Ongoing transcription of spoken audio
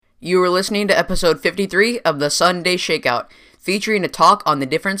You are listening to episode 53 of the Sunday Shakeout, featuring a talk on the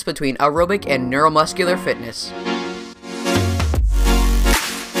difference between aerobic and neuromuscular fitness.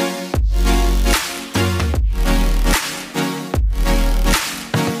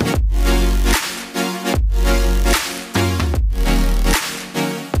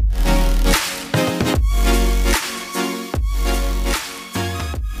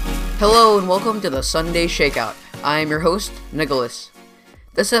 Hello and welcome to the Sunday Shakeout. I am your host, Nicholas.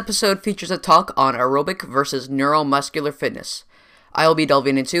 This episode features a talk on aerobic versus neuromuscular fitness. I will be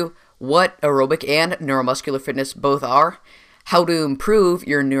delving into what aerobic and neuromuscular fitness both are, how to improve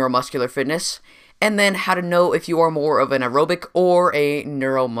your neuromuscular fitness, and then how to know if you are more of an aerobic or a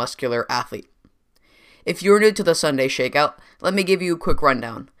neuromuscular athlete. If you're new to the Sunday Shakeout, let me give you a quick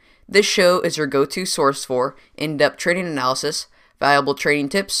rundown. This show is your go-to source for in-depth training analysis, valuable training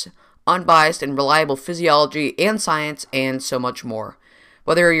tips, unbiased and reliable physiology and science, and so much more.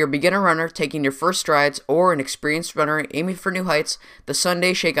 Whether you're a beginner runner taking your first strides or an experienced runner aiming for new heights, the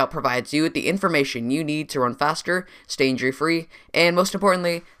Sunday Shakeout provides you with the information you need to run faster, stay injury-free, and most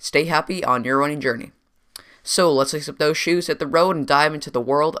importantly, stay happy on your running journey. So let's lace up those shoes, hit the road, and dive into the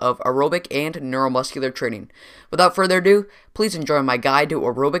world of aerobic and neuromuscular training. Without further ado, please enjoy my guide to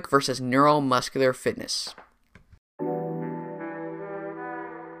aerobic versus neuromuscular fitness.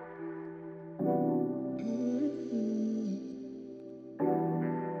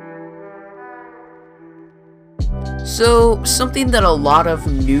 So, something that a lot of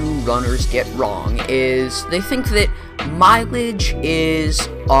new runners get wrong is they think that mileage is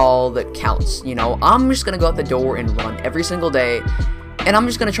all that counts. I'm just going to go out the door and run every single day, and I'm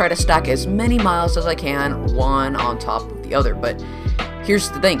just going to try to stack as many miles as I can, one on top of the other. But here's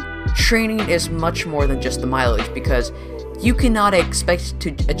the thing, training is much more than just the mileage, because you cannot expect to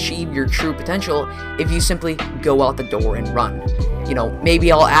achieve your true potential if you simply go out the door and run.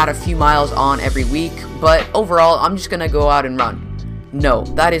 Maybe I'll add a few miles on every week, but overall, I'm just gonna go out and run. No,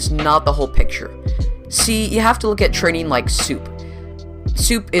 that is not the whole picture. See, you have to look at training like soup.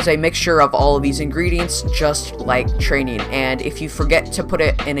 Soup is a mixture of all of these ingredients, just like training, and if you forget to put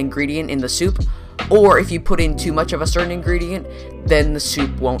an ingredient in the soup, or if you put in too much of a certain ingredient, then the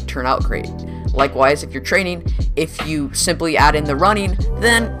soup won't turn out great. Likewise, if you're training, if you simply add in the running,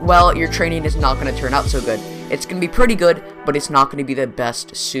 then, well, your training is not going to turn out so good. It's going to be pretty good, but it's not going to be the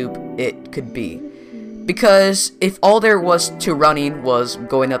best soup it could be. Because if all there was to running was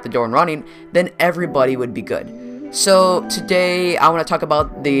going out the door and running, then everybody would be good. So today, I want to talk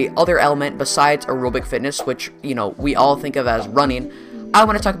about the other element besides aerobic fitness, which, we all think of as running. I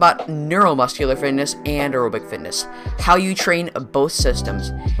want to talk about neuromuscular fitness and aerobic fitness, how you train both systems,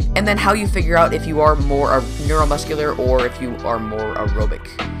 and then how you figure out if you are more neuromuscular or if you are more aerobic.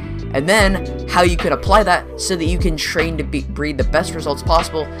 And then how you can apply that so that you can train to breed the best results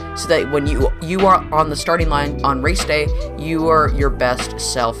possible, so that when you are on the starting line on race day, you are your best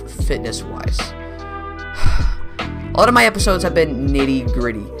self fitness-wise. A lot of my episodes have been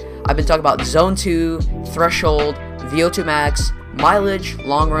nitty-gritty. I've been talking about zone 2, threshold, VO2 max, mileage,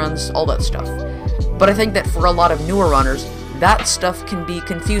 long runs, all that stuff. But I think that for a lot of newer runners, that stuff can be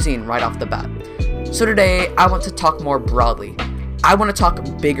confusing right off the bat. So today, I want to talk more broadly. I want to talk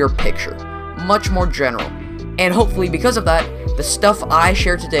bigger picture, much more general. And hopefully because of that, the stuff I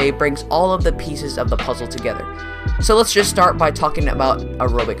share today brings all of the pieces of the puzzle together. So let's just start by talking about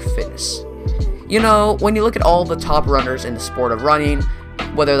aerobic fitness. When you look at all the top runners in the sport of running,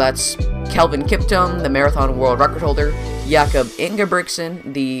 whether that's Kelvin Kiptum, the marathon world record holder, Jakob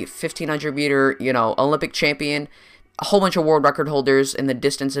Ingebrigtsen, the 1500 meter, Olympic champion, a whole bunch of world record holders in the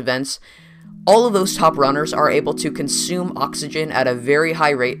distance events, all of those top runners are able to consume oxygen at a very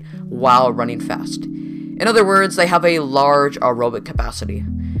high rate while running fast. In other words, they have a large aerobic capacity.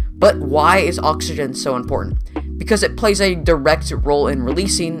 But why is oxygen so important? Because it plays a direct role in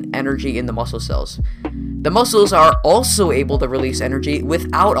releasing energy in the muscle cells. The muscles are also able to release energy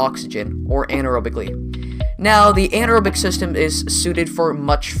without oxygen, or anaerobically. Now, the anaerobic system is suited for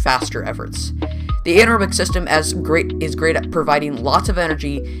much faster efforts. The anaerobic system is great at providing lots of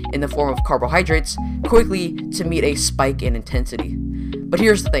energy in the form of carbohydrates quickly to meet a spike in intensity. But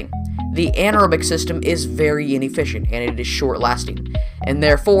here's the thing, the anaerobic system is very inefficient and it is short-lasting, and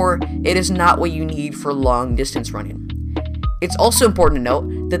therefore, it is not what you need for long-distance running. It's also important to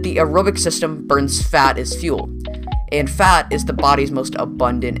note that the aerobic system burns fat as fuel, and fat is the body's most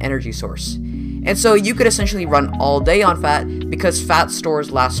abundant energy source. And so you could essentially run all day on fat because fat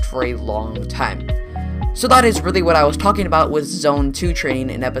stores last for a long time. So that is really what I was talking about with Zone 2 training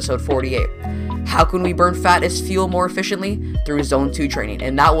in episode 48. How can we burn fat as fuel more efficiently? Through Zone 2 training,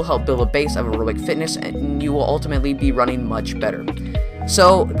 and that will help build a base of aerobic fitness, and you will ultimately be running much better.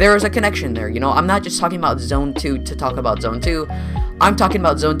 So there is a connection there, I'm not just talking about zone 2 to talk about zone 2. I'm talking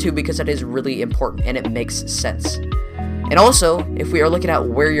about zone 2 because it is really important and it makes sense. And also, if we are looking at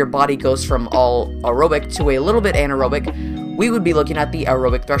where your body goes from all aerobic to a little bit anaerobic, we would be looking at the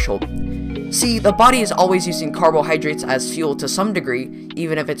aerobic threshold. See, the body is always using carbohydrates as fuel to some degree,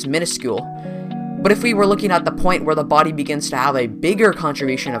 even if it's minuscule. But if we were looking at the point where the body begins to have a bigger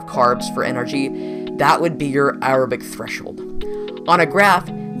contribution of carbs for energy, that would be your aerobic threshold. On a graph,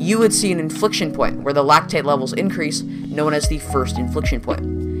 you would see an inflection point where the lactate levels increase, known as the first inflection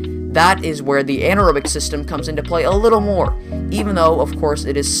point. That is where the anaerobic system comes into play a little more, even though, of course,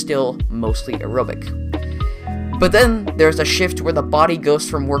 it is still mostly aerobic. But then there's a shift where the body goes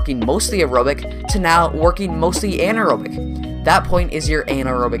from working mostly aerobic to now working mostly anaerobic. That point is your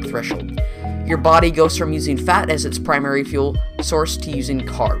anaerobic threshold. Your body goes from using fat as its primary fuel source to using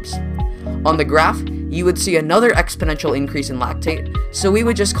carbs. On the graph, you would see another exponential increase in lactate, so we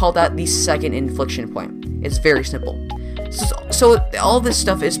would just call that the second inflection point. It's very simple. So all this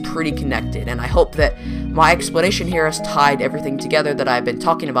stuff is pretty connected, and I hope that my explanation here has tied everything together that I've been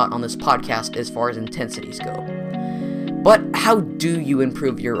talking about on this podcast as far as intensities go. But how do you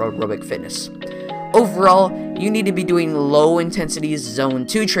improve your aerobic fitness? Overall, you need to be doing low intensity zone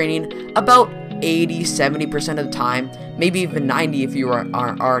 2 training about 80-70% of the time, maybe even 90 if you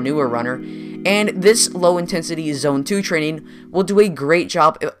are a newer runner. And this low intensity zone 2 training will do a great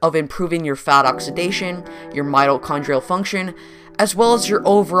job of improving your fat oxidation, your mitochondrial function, as well as your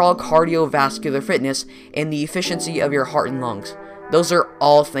overall cardiovascular fitness and the efficiency of your heart and lungs. Those are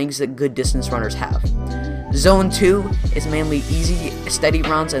all things that good distance runners have. Zone 2 is mainly easy, steady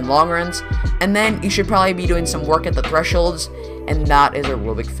runs and long runs, and then you should probably be doing some work at the thresholds, and that is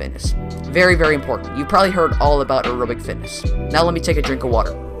aerobic fitness. Very, very important. You probably heard all about aerobic fitness. Now let me take a drink of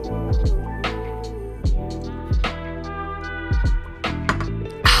water.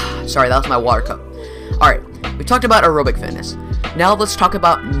 Sorry, that was my water cup. Alright, we talked about aerobic fitness. Now let's talk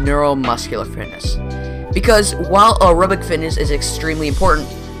about neuromuscular fitness. Because while aerobic fitness is extremely important,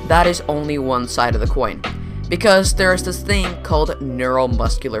 that is only one side of the coin. Because there is this thing called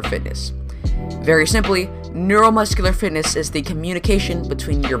neuromuscular fitness. Very simply, neuromuscular fitness is the communication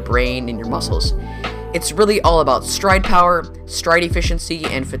between your brain and your muscles. It's really all about stride power, stride efficiency,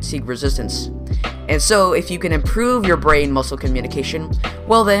 and fatigue resistance. And so, if you can improve your brain-muscle communication,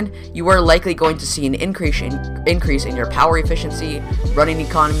 well then, you are likely going to see an increase in your power efficiency, running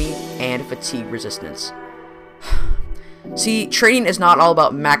economy, and fatigue resistance. See, training is not all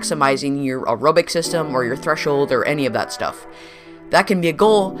about maximizing your aerobic system or your threshold or any of that stuff. That can be a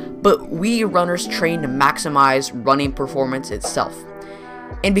goal, but we runners train to maximize running performance itself.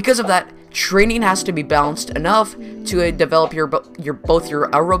 And because of that, training has to be balanced enough to develop both your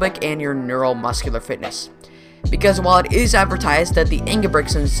aerobic and your neuromuscular fitness. Because while it is advertised that the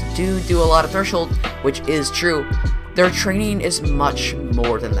Ingebrigtsens do a lot of threshold, which is true, their training is much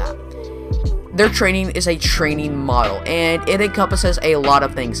more than that. Their training is a training model, and it encompasses a lot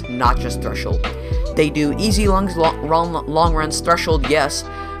of things, not just threshold. They do easy long runs, threshold, yes,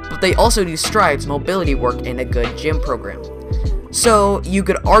 but they also do strides, mobility work, and a good gym program. So you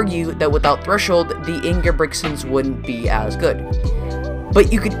could argue that without threshold, the Ingebrigtsens wouldn't be as good.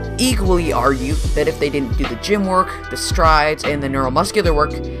 But you could equally argue that if they didn't do the gym work, the strides, and the neuromuscular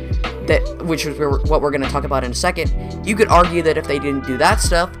work, which is what we're going to talk about in a second, you could argue that if they didn't do that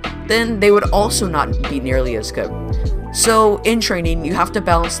stuff, then they would also not be nearly as good. So in training, you have to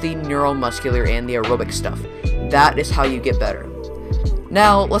balance the neuromuscular and the aerobic stuff. That is how you get better.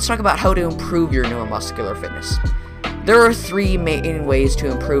 Now, let's talk about how to improve your neuromuscular fitness. There are 3 main ways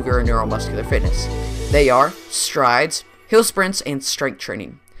to improve your neuromuscular fitness. They are strides, hill sprints, and strength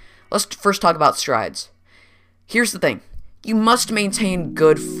training. Let's first talk about strides. Here's the thing. You must maintain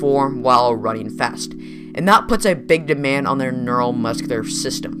good form while running fast, and that puts a big demand on their neuromuscular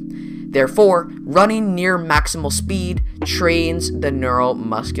system. Therefore, running near maximal speed trains the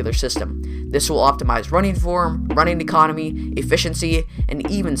neuromuscular system. This will optimize running form, running economy, efficiency, and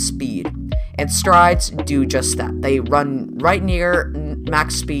even speed. And strides do just that. They run right near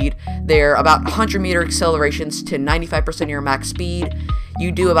max speed. They're about 100-meter accelerations to 95% of your max speed.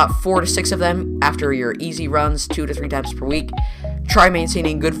 You do about 4 to 6 of them after your easy runs 2 to 3 times per week. Try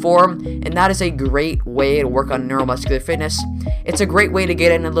maintaining good form, and that is a great way to work on neuromuscular fitness. It's a great way to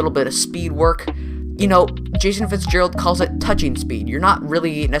get in a little bit of speed work. You know, Jason Fitzgerald calls it touching speed. You're not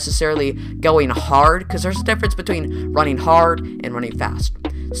really necessarily going hard, because there's a difference between running hard and running fast.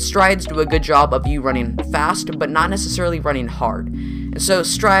 Strides do a good job of you running fast, but not necessarily running hard. And so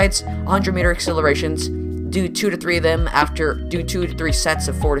strides, 100-meter accelerations, do 2 to 3 of them do 2 to 3 sets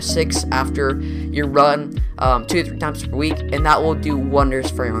of 4 to 6 after you run 2 to 3 times per week, and that will do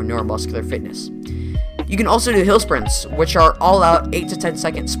wonders for your neuromuscular fitness. You can also do hill sprints, which are all-out 8 to 10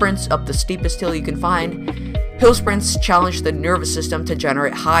 second sprints up the steepest hill you can find. Hill sprints challenge the nervous system to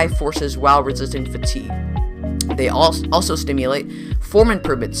generate high forces while resisting fatigue. They also stimulate form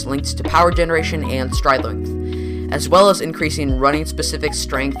improvements linked to power generation and stride length, as well as increasing running-specific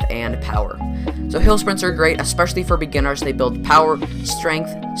strength and power. So hill sprints are great, especially for beginners. They build power,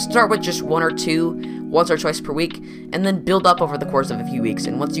 strength, start with just 1 or 2, once or twice per week, and then build up over the course of a few weeks.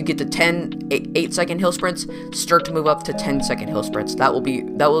 And once you get to 8-second hill sprints, start to move up to 10-second hill sprints. That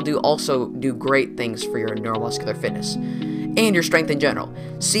will also do great things for your neuromuscular fitness and your strength in general.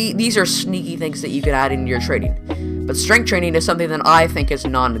 See, these are sneaky things that you could add into your training. But strength training is something that I think is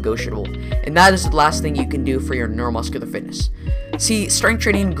non-negotiable, and that is the last thing you can do for your neuromuscular fitness. See, strength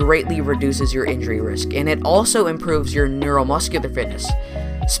training greatly reduces your injury risk, and it also improves your neuromuscular fitness,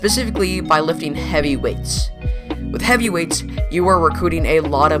 specifically by lifting heavy weights. With heavy weights, you are recruiting a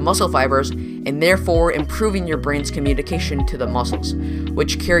lot of muscle fibers, and therefore improving your brain's communication to the muscles,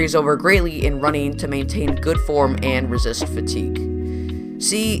 which carries over greatly in running to maintain good form and resist fatigue.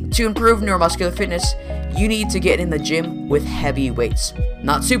 See, to improve neuromuscular fitness, you need to get in the gym with heavy weights.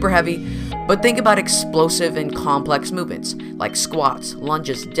 Not super heavy, but think about explosive and complex movements, like squats,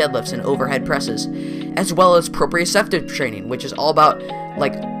 lunges, deadlifts, and overhead presses, as well as proprioceptive training, which is all about,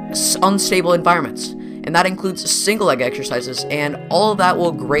 unstable environments. And that includes single leg exercises, and all of that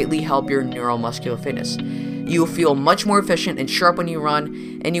will greatly help your neuromuscular fitness. You will feel much more efficient and sharp when you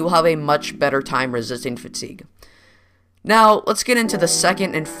run, and you will have a much better time resisting fatigue. Now, let's get into the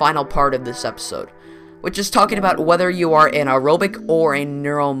second and final part of this episode, which is talking about whether you are an aerobic or a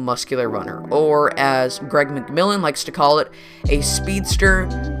neuromuscular runner, or as Greg McMillan likes to call it, a speedster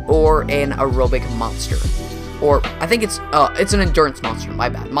or an aerobic monster. Or, I think it's an endurance monster, my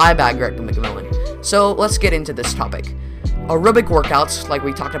bad, Greg McMillan. So, let's get into this topic. Aerobic workouts, like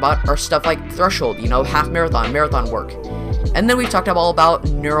we talked about, are stuff like threshold, half marathon, marathon work. And then we've talked all about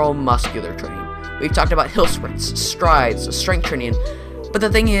neuromuscular training. We've talked about hill sprints, strides, strength training, but the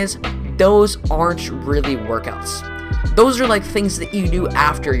thing is, those aren't really workouts. Those are like things that you do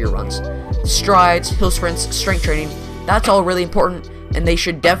after your runs. Strides, hill sprints, strength training, that's all really important, and they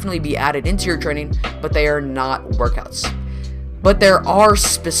should definitely be added into your training, but they are not workouts. But there are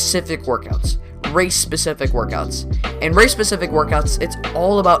specific workouts, race-specific workouts. And race-specific workouts, it's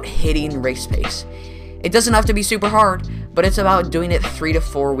all about hitting race pace. It doesn't have to be super hard, but it's about doing it 3 to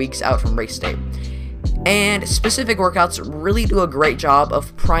 4 weeks out from race day. And specific workouts really do a great job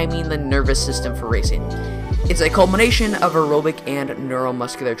of priming the nervous system for racing. It's a culmination of aerobic and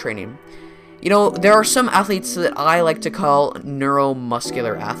neuromuscular training. There are some athletes that I like to call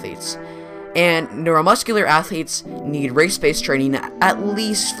neuromuscular athletes. And neuromuscular athletes need race-based training at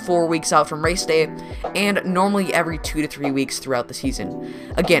least 4 weeks out from race day, and normally every 2 to 3 weeks throughout the season.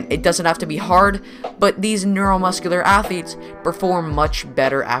 Again, it doesn't have to be hard, but these neuromuscular athletes perform much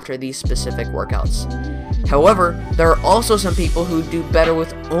better after these specific workouts. However, there are also some people who do better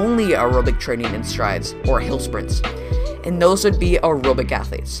with only aerobic training and strides, or hill sprints, and those would be aerobic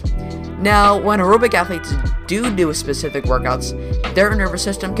athletes. Now, when aerobic athletes do specific workouts, their nervous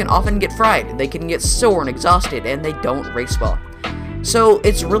system can often get fried, they can get sore and exhausted, and they don't race well. So,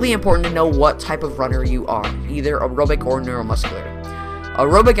 it's really important to know what type of runner you are, either aerobic or neuromuscular.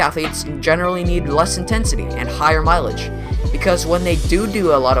 Aerobic athletes generally need less intensity and higher mileage, because when they do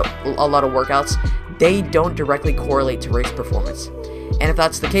a lot of workouts, they don't directly correlate to race performance. And if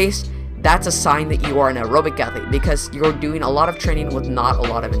that's the case, that's a sign that you are an aerobic athlete, because you're doing a lot of training with not a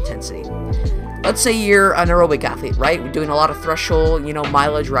lot of intensity. Let's say you're an aerobic athlete, right? We're doing a lot of threshold,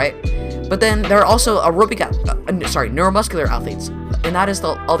 mileage, right? But then there are also neuromuscular athletes, and that is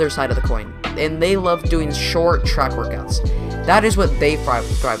the other side of the coin. And they love doing short track workouts. That is what they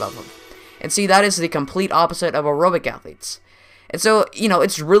thrive off of. And see, that is the complete opposite of aerobic athletes. And so,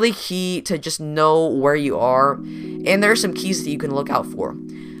 it's really key to just know where you are, and there are some keys that you can look out for.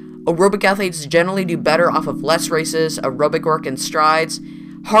 Aerobic athletes generally do better off of less races, aerobic work, and strides.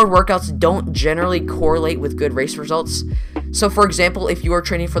 Hard workouts don't generally correlate with good race results. So for example, if you are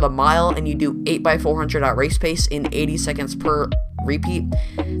training for the mile and you do 8x400 at race pace in 80 seconds per repeat,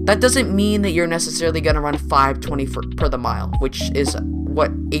 that doesn't mean that you're necessarily going to run 5:20 per the mile, which is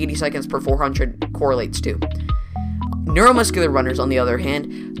what 80 seconds per 400 correlates to. Neuromuscular runners, on the other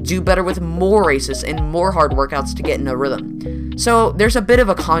hand, do better with more races and more hard workouts to get in a rhythm. So there's a bit of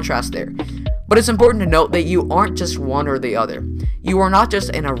a contrast there. But it's important to note that you aren't just one or the other. You are not just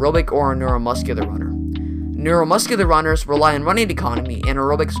an aerobic or a neuromuscular runner. Neuromuscular runners rely on running economy, and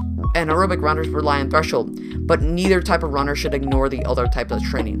aerobic aerobic runners rely on threshold, but neither type of runner should ignore the other type of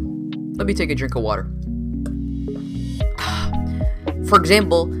training. Let me take a drink of water. For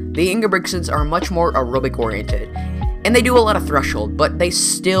example, the Ingebrigtsens are much more aerobic oriented, and they do a lot of threshold, but they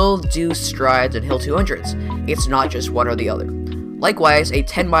still do strides and hill 200s. It's not just one or the other. Likewise, a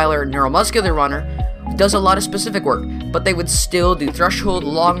 10-miler neuromuscular runner does a lot of specific work, but they would still do threshold,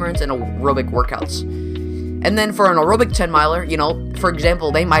 long runs, and aerobic workouts. And then for an aerobic 10-miler, for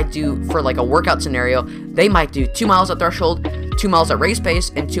example, they might do, for like a workout scenario, they might do 2 miles at threshold, 2 miles at race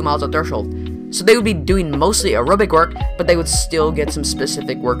pace, and 2 miles at threshold. So they would be doing mostly aerobic work, but they would still get some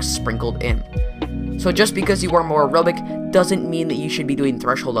specific work sprinkled in. So just because you are more aerobic doesn't mean that you should be doing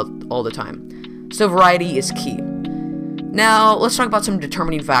threshold all the time. So variety is key. Now, let's talk about some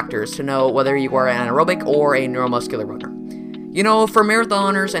determining factors to know whether you are an aerobic or a neuromuscular runner. For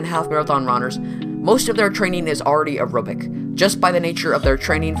marathoners and half marathon runners, most of their training is already aerobic, just by the nature of their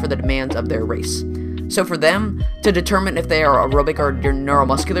training for the demands of their race. So for them, to determine if they are aerobic or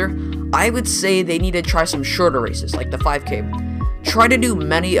neuromuscular, I would say they need to try some shorter races, like the 5K. Try to do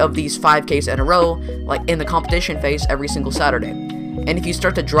many of these 5Ks in a row, like in the competition phase every single Saturday. And if you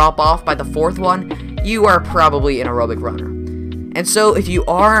start to drop off by the 4th one, you are probably an aerobic runner. And so if you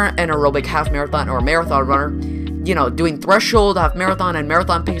are an aerobic half marathon or marathon runner, doing threshold, half marathon, and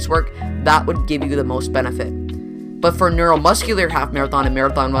marathon pace work, that would give you the most benefit. But for neuromuscular half marathon and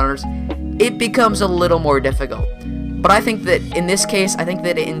marathon runners, it becomes a little more difficult. But I think that in this case,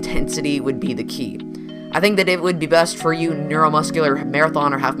 intensity would be the key. I think that it would be best for you neuromuscular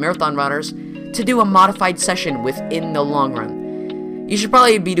marathon or half marathon runners to do a modified session within the long run. You should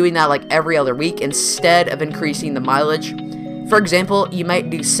probably be doing that like every other week instead of increasing the mileage. For example, you might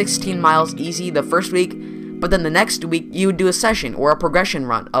do 16 miles easy the first week, but then the next week you would do a session or a progression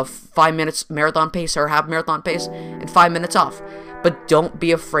run of 5 minutes marathon pace or half marathon pace and 5 minutes off. But don't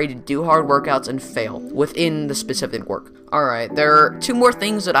be afraid to do hard workouts and fail within the specific work. Alright, there are 2 more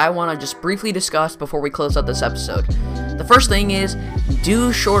things that I want to just briefly discuss before we close out this episode. The first thing is,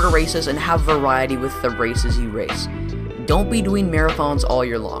 do shorter races and have variety with the races you race. Don't be doing marathons all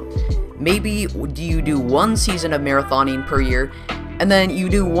year long. Maybe you do 1 season of marathoning per year, and then you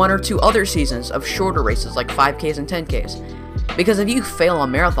do 1 or 2 other seasons of shorter races like 5Ks and 10Ks. Because if you fail a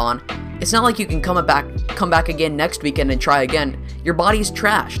marathon, it's not like you can come back again next weekend and try again. Your body's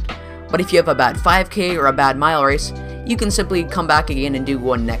trashed. But if you have a bad 5K or a bad mile race, you can simply come back again and do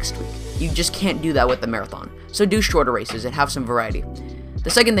one next week. You just can't do that with the marathon. So do shorter races and have some variety. The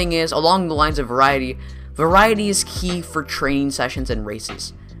second thing is, along the lines of variety is key for training sessions and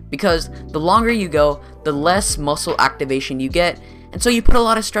races. Because the longer you go, the less muscle activation you get, and so you put a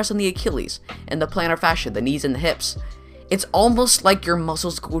lot of stress on the Achilles and the plantar fascia, the knees and the hips. It's almost like your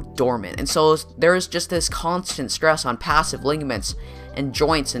muscles go dormant, and so there's just this constant stress on passive ligaments and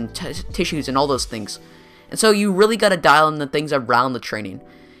joints and tissues and all those things. And so you really got to dial in the things around the training.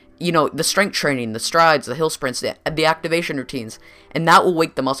 The strength training, the strides, the hill sprints, the activation routines, and that will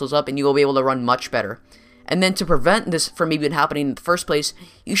wake the muscles up and you will be able to run much better. And then to prevent this from even happening in the first place,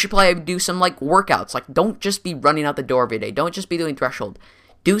 you should probably do some workouts. Don't just be running out the door every day. Don't just be doing threshold.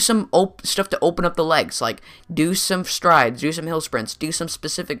 Do some stuff to open up the legs, do some strides, do some hill sprints, do some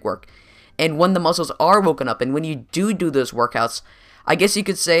specific work. And when the muscles are woken up, and when you do those workouts, I guess you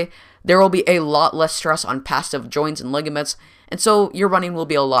could say there will be a lot less stress on passive joints and ligaments, and so your running will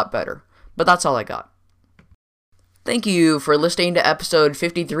be a lot better. But that's all I got. Thank you for listening to episode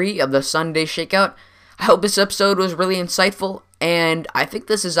 53 of the Sunday Shakeout. I hope this episode was really insightful, and I think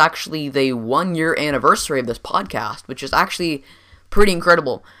this is actually the 1-year anniversary of this podcast, which is actually pretty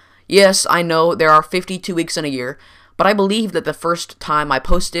incredible. Yes, I know there are 52 weeks in a year, but I believe that the first time I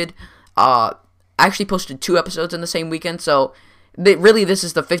posted, I actually posted 2 episodes in the same weekend, so this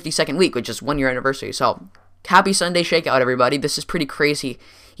is the 52nd week, which is 1-year anniversary, so happy Sunday Shakeout, everybody. This is pretty crazy.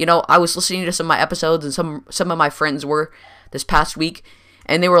 I was listening to some of my episodes, and some of my friends were this past week,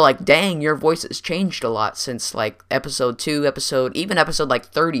 and they were like, dang, your voice has changed a lot since, episode 2, even episode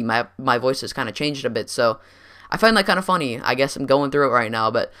 30, my voice has kind of changed a bit, so I find that kind of funny. I guess I'm going through it right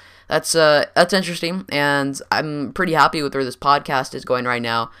now, but that's interesting, and I'm pretty happy with where this podcast is going right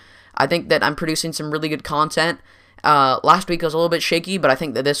now. I think that I'm producing some really good content. Last week was a little bit shaky, but I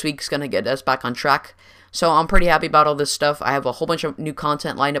think that this week's going to get us back on track. So I'm pretty happy about all this stuff. I have a whole bunch of new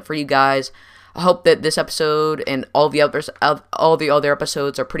content lined up for you guys. I hope that this episode and all the other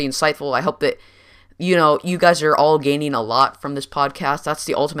episodes are pretty insightful. I hope that you guys are all gaining a lot from this podcast. That's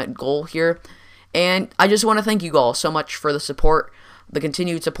the ultimate goal here. And I just want to thank you all so much for the support, the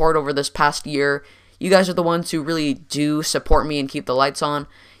continued support over this past year. You guys are the ones who really do support me and keep the lights on.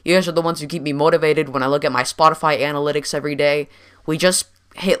 You guys are the ones who keep me motivated when I look at my Spotify analytics every day. We just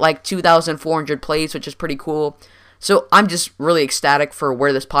hit like 2,400 plays, which is pretty cool. So I'm just really ecstatic for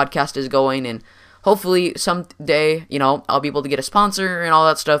where this podcast is going, and hopefully someday, I'll be able to get a sponsor and all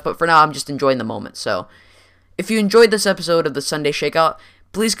that stuff, but for now, I'm just enjoying the moment. So if you enjoyed this episode of the Sunday Shakeout,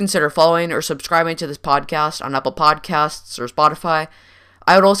 please consider following or subscribing to this podcast on Apple Podcasts or Spotify.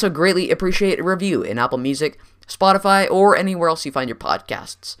 I would also greatly appreciate a review in Apple Music, Spotify, or anywhere else you find your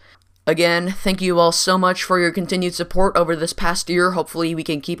podcasts. Again, thank you all so much for your continued support over this past year. Hopefully we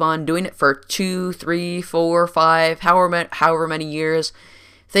can keep on doing it for 2, 3, 4, 5, however many years.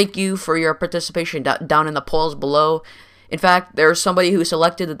 Thank you for your participation down in the polls below. In fact, there's somebody who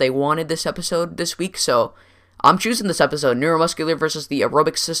selected that they wanted this episode this week, so I'm choosing this episode, Neuromuscular versus the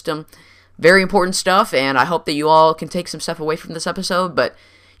Aerobic System. Very important stuff, and I hope that you all can take some stuff away from this episode. But,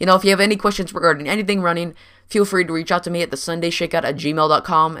 if you have any questions regarding anything running, feel free to reach out to me at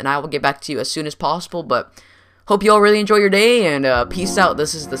thesundayshakeout@gmail.com, and I will get back to you as soon as possible. But hope you all really enjoy your day, and peace out.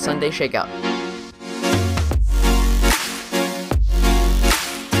 This is the Sunday Shakeout.